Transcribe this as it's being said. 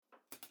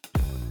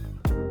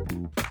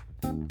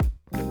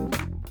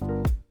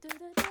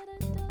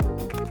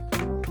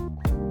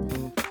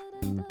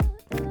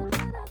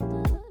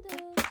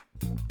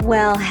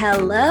Well,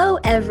 hello,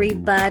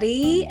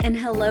 everybody, and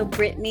hello,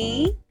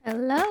 Brittany.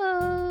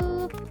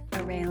 Hello.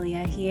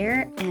 Aurelia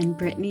here, and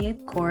Brittany,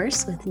 of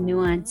course, with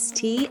Nuance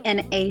Tea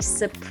and a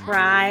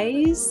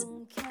surprise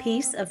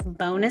piece of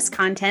bonus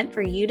content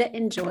for you to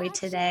enjoy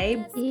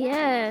today.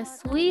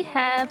 Yes, we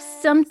have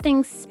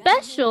something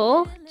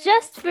special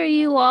just for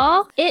you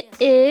all. It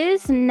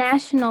is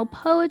National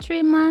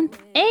Poetry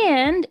Month,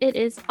 and it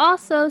is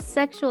also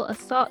Sexual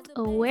Assault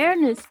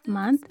Awareness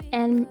Month.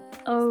 And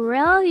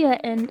Aurelia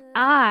and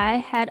I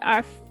had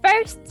our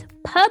first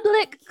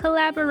public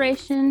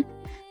collaboration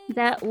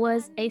that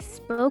was a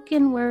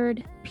spoken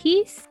word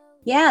piece.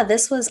 Yeah,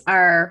 this was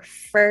our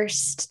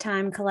first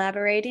time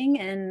collaborating,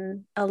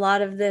 and a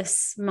lot of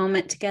this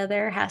moment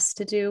together has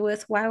to do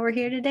with why we're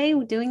here today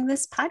doing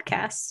this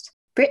podcast.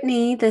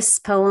 Brittany, this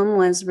poem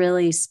was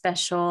really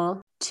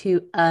special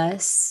to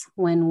us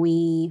when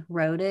we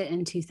wrote it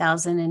in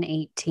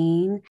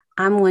 2018.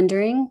 I'm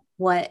wondering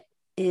what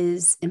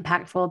is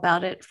impactful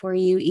about it for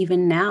you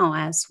even now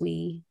as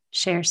we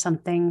share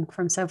something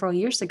from several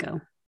years ago.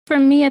 For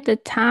me at the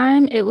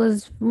time, it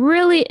was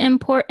really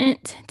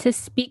important to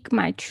speak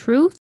my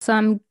truth. So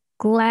I'm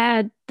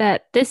glad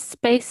that this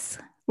space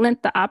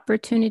lent the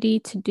opportunity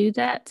to do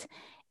that.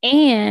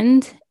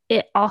 And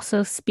it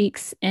also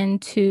speaks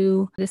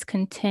into this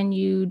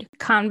continued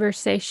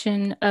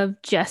conversation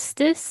of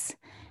justice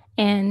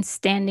and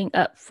standing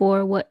up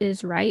for what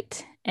is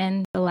right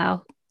and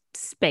allow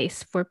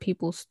space for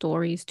people's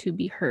stories to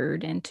be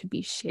heard and to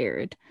be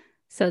shared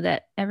so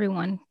that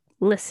everyone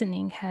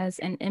listening has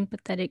an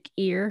empathetic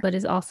ear, but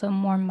is also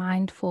more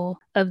mindful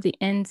of the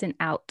ins and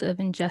outs of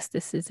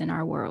injustices in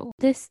our world.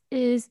 This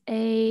is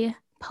a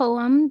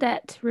poem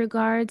that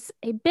regards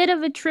a bit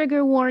of a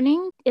trigger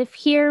warning. If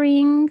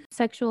hearing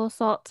sexual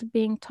assault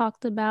being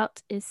talked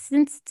about is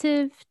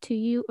sensitive to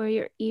you or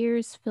your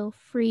ears, feel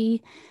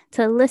free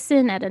to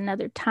listen at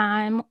another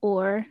time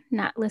or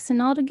not listen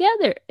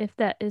altogether if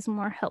that is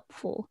more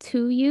helpful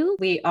to you.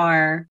 We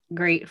are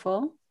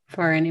grateful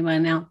for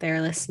anyone out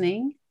there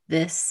listening.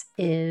 This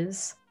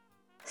is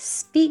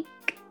Speak.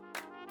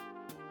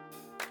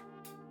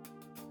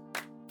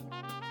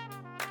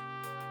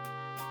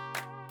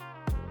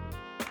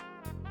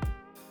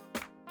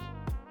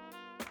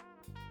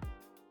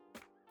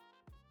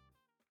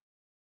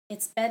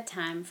 It's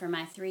bedtime for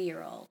my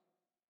 3-year-old.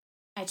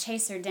 I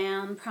chase her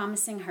down,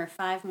 promising her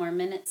 5 more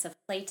minutes of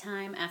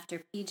playtime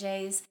after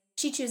PJs.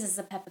 She chooses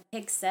a Peppa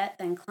Pig set,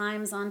 then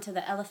climbs onto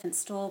the elephant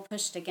stool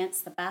pushed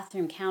against the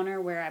bathroom counter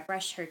where I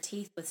brush her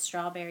teeth with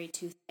strawberry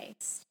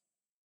toothpaste.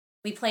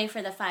 We play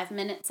for the 5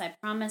 minutes I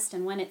promised,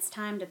 and when it's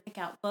time to pick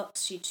out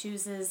books, she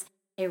chooses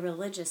a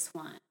religious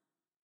one.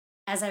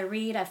 As I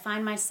read, I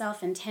find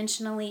myself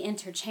intentionally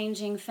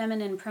interchanging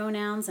feminine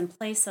pronouns in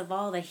place of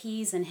all the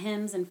he's and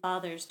hims and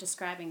fathers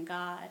describing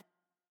God.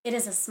 It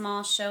is a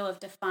small show of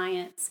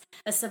defiance,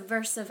 a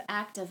subversive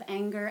act of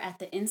anger at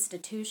the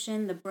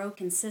institution, the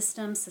broken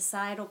system,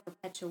 societal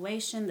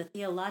perpetuation, the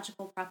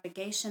theological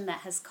propagation that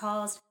has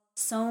caused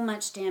so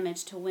much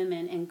damage to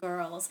women and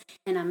girls,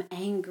 and I'm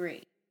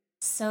angry.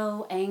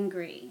 So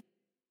angry.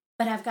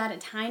 But I've got a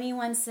tiny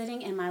one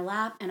sitting in my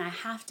lap, and I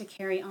have to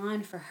carry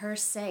on for her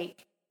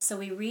sake. So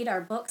we read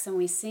our books and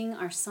we sing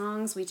our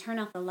songs. We turn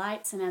out the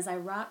lights, and as I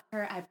rock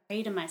her, I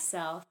pray to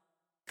myself,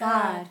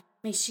 God,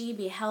 may she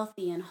be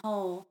healthy and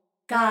whole.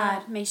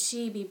 God, may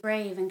she be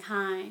brave and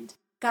kind.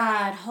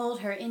 God,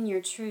 hold her in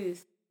your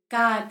truth.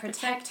 God,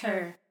 protect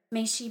her.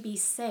 May she be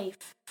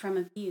safe from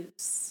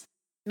abuse.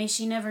 May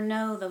she never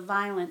know the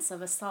violence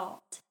of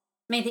assault.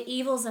 May the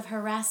evils of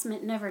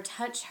harassment never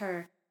touch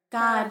her.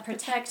 God,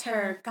 protect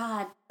her.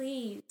 God,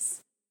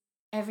 please.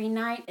 Every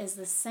night is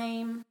the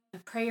same. A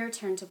prayer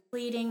turned to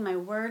pleading. My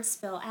words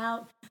spill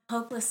out,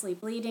 hopelessly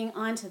bleeding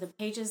onto the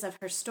pages of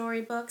her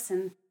storybooks,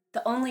 and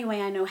the only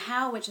way I know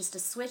how, which is to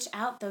switch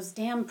out those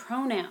damn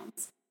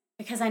pronouns.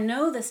 Because I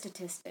know the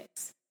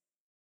statistics.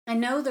 I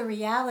know the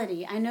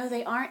reality. I know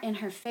they aren't in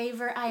her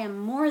favor. I am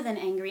more than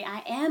angry.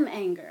 I am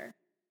anger.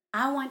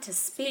 I want to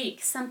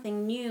speak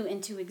something new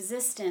into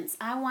existence.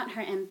 I want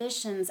her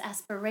ambitions,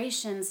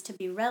 aspirations to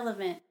be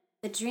relevant.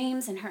 The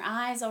dreams in her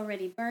eyes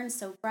already burn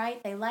so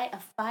bright, they light a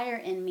fire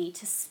in me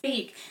to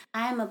speak.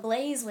 I am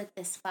ablaze with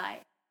this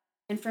fight.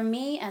 And for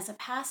me, as a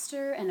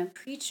pastor and a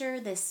preacher,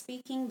 this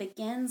speaking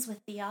begins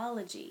with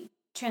theology.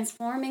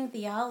 Transforming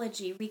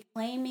theology,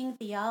 reclaiming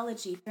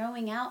theology,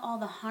 throwing out all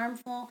the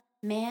harmful,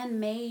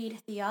 man-made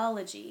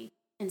theology.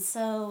 And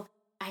so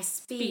I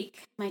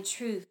speak my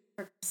truth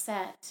for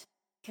Cosette.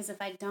 Because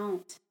if I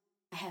don't,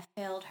 I have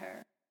failed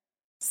her.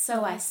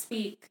 So I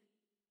speak.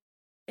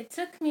 It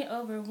took me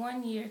over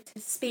 1 year to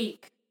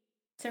speak,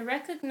 to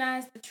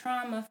recognize the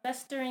trauma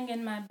festering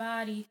in my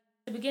body,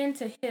 to begin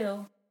to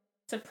heal,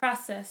 to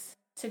process,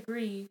 to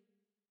grieve.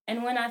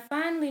 And when I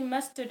finally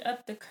mustered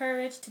up the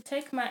courage to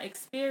take my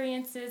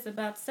experiences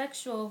about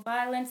sexual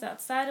violence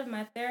outside of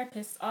my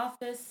therapist's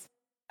office,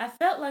 I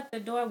felt like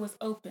the door was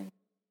open,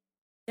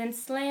 then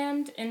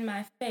slammed in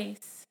my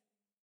face.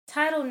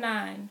 Title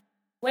IX,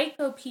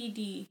 Waco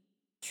PD,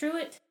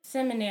 Truett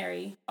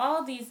Seminary,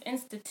 all these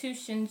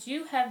institutions,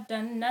 you have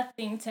done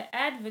nothing to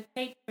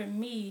advocate for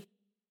me.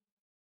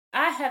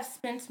 I have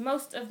spent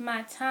most of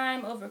my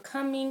time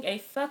overcoming a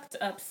fucked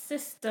up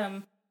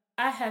system.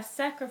 I have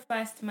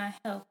sacrificed my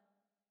health,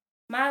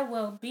 my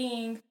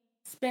well-being,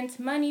 spent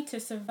money to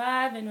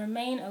survive and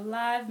remain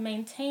alive,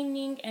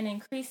 maintaining and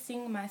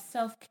increasing my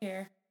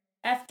self-care.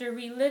 After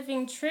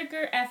reliving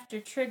trigger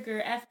after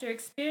trigger, after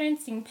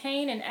experiencing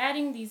pain and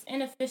adding these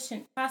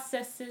inefficient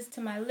processes to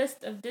my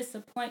list of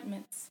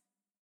disappointments,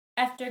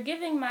 after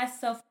giving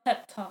myself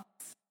pep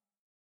talks,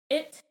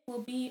 it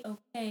will be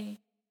okay.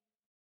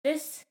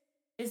 This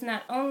is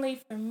not only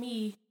for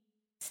me.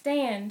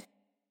 Stand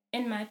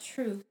in my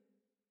truth.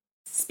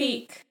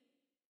 Speak.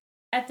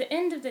 At the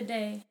end of the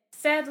day,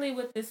 sadly,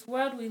 with this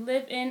world we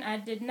live in, I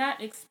did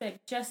not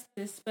expect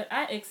justice, but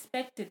I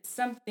expected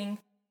something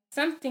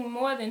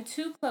more than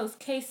 2 closed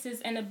cases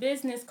and a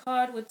business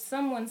card with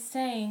someone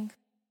saying,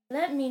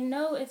 "Let me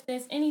know if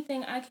there's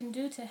anything I can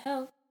do to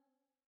help."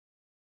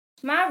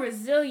 My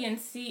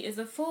resiliency is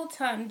a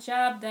full-time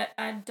job that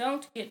I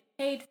don't get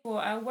paid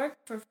for. I work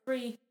for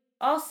free.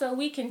 Also,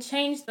 we can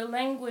change the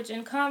language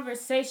and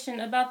conversation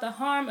about the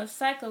harm of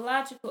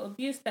psychological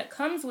abuse that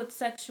comes with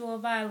sexual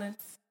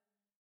violence.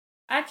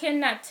 I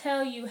cannot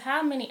tell you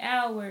how many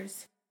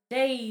hours,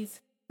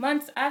 days,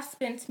 months I've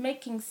spent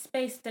making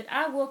space that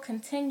I will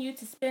continue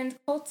to spend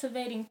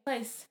cultivating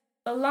place,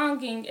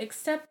 belonging,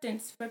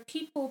 acceptance for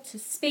people to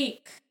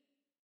speak.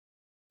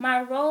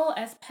 My role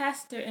as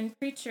pastor and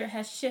preacher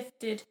has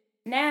shifted.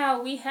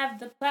 Now we have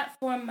the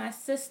platform, my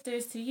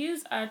sisters, to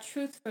use our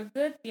truth for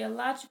good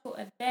theological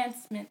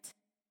advancement.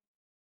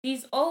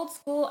 These old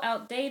school,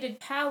 outdated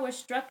power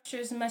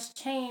structures must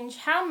change.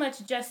 How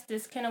much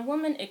justice can a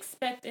woman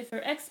expect if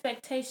her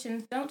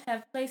expectations don't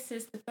have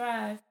places to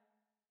thrive?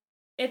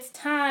 It's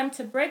time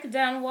to break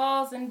down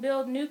walls and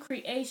build new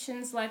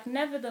creations like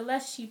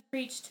Nevertheless She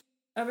Preached,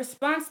 a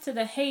response to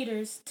the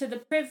haters, to the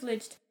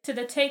privileged, to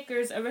the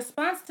takers, a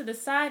response to the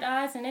side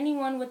eyes and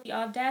anyone with the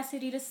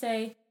audacity to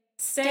say,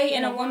 "Stay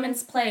in a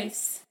woman's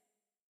place."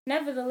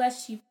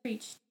 Nevertheless She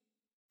Preached.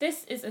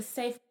 This is a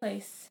safe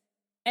place.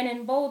 An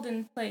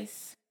emboldened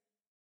place,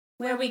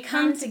 where we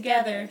come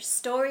together,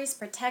 stories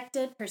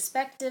protected,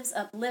 perspectives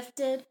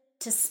uplifted,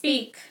 to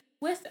speak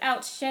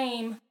without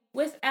shame,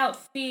 without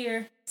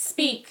fear.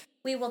 Speak.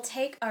 We will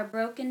take our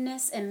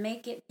brokenness and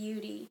make it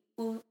beauty.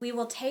 We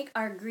will take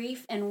our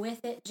grief and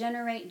with it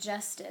generate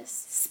justice.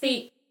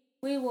 Speak.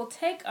 We will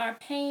take our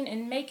pain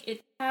and make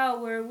it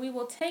power. We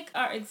will take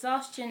our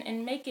exhaustion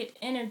and make it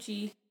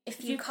energy.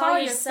 If you call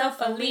yourself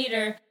a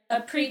leader,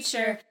 a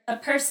preacher, a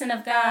person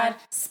of God,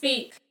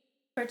 speak.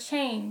 For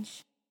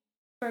change,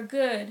 for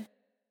good,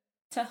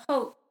 to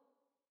hope.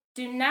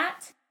 Do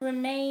not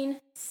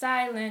remain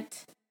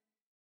silent.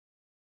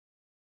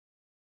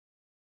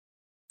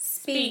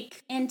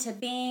 Speak into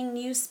being,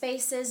 new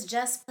spaces,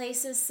 just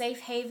places,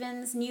 safe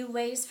havens, new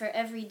ways for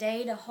every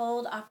day to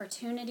hold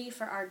opportunity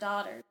for our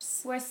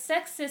daughters. Where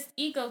sexist,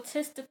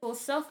 egotistical,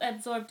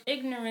 self-absorbed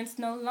ignorance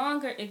no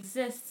longer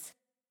exists.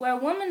 Where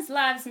women's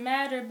lives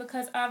matter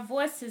because our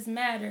voices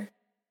matter.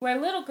 Where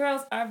little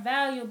girls are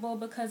valuable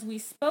because we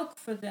spoke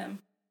for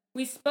them.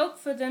 We spoke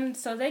for them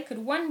so they could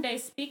one day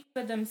speak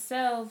for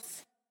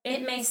themselves.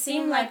 It may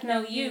seem like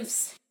no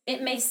use.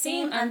 It may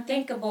seem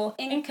unthinkable,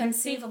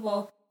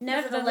 inconceivable.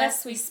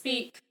 Nevertheless, we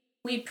speak.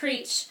 We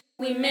preach.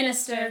 We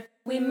minister.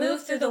 We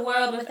move through the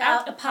world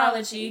without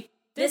apology.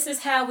 This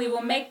is how we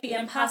will make the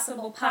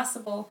impossible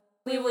possible.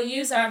 We will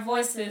use our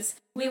voices.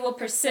 We will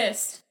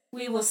persist.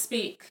 We will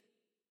speak.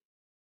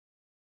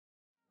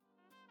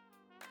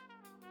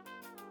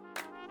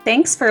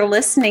 Thanks for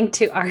listening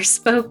to our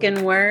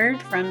spoken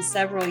word from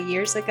several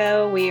years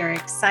ago. We are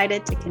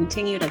excited to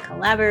continue to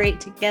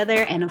collaborate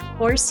together. And of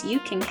course, you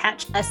can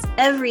catch us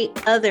every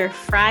other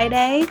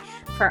Friday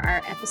for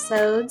our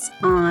episodes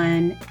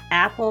on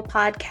Apple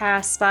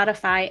Podcasts,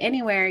 Spotify,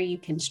 anywhere you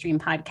can stream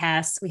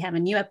podcasts. We have a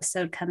new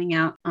episode coming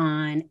out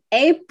on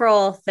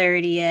April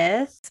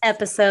 30th,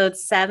 episode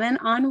 7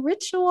 on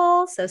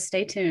ritual. So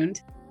stay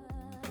tuned.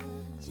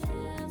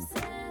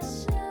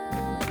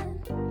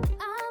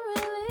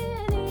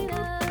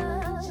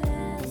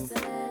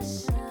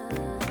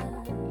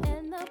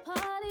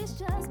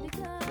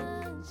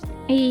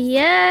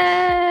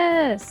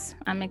 Yes,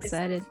 I'm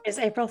excited. Is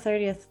April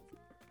 30th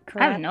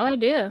correct? I have no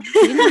idea.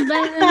 You know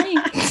better than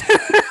me.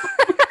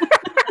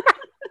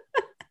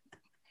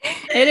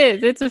 It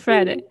is. It's a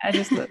Friday. I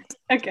just looked.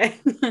 Okay.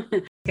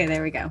 Okay,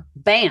 there we go.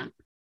 Bam.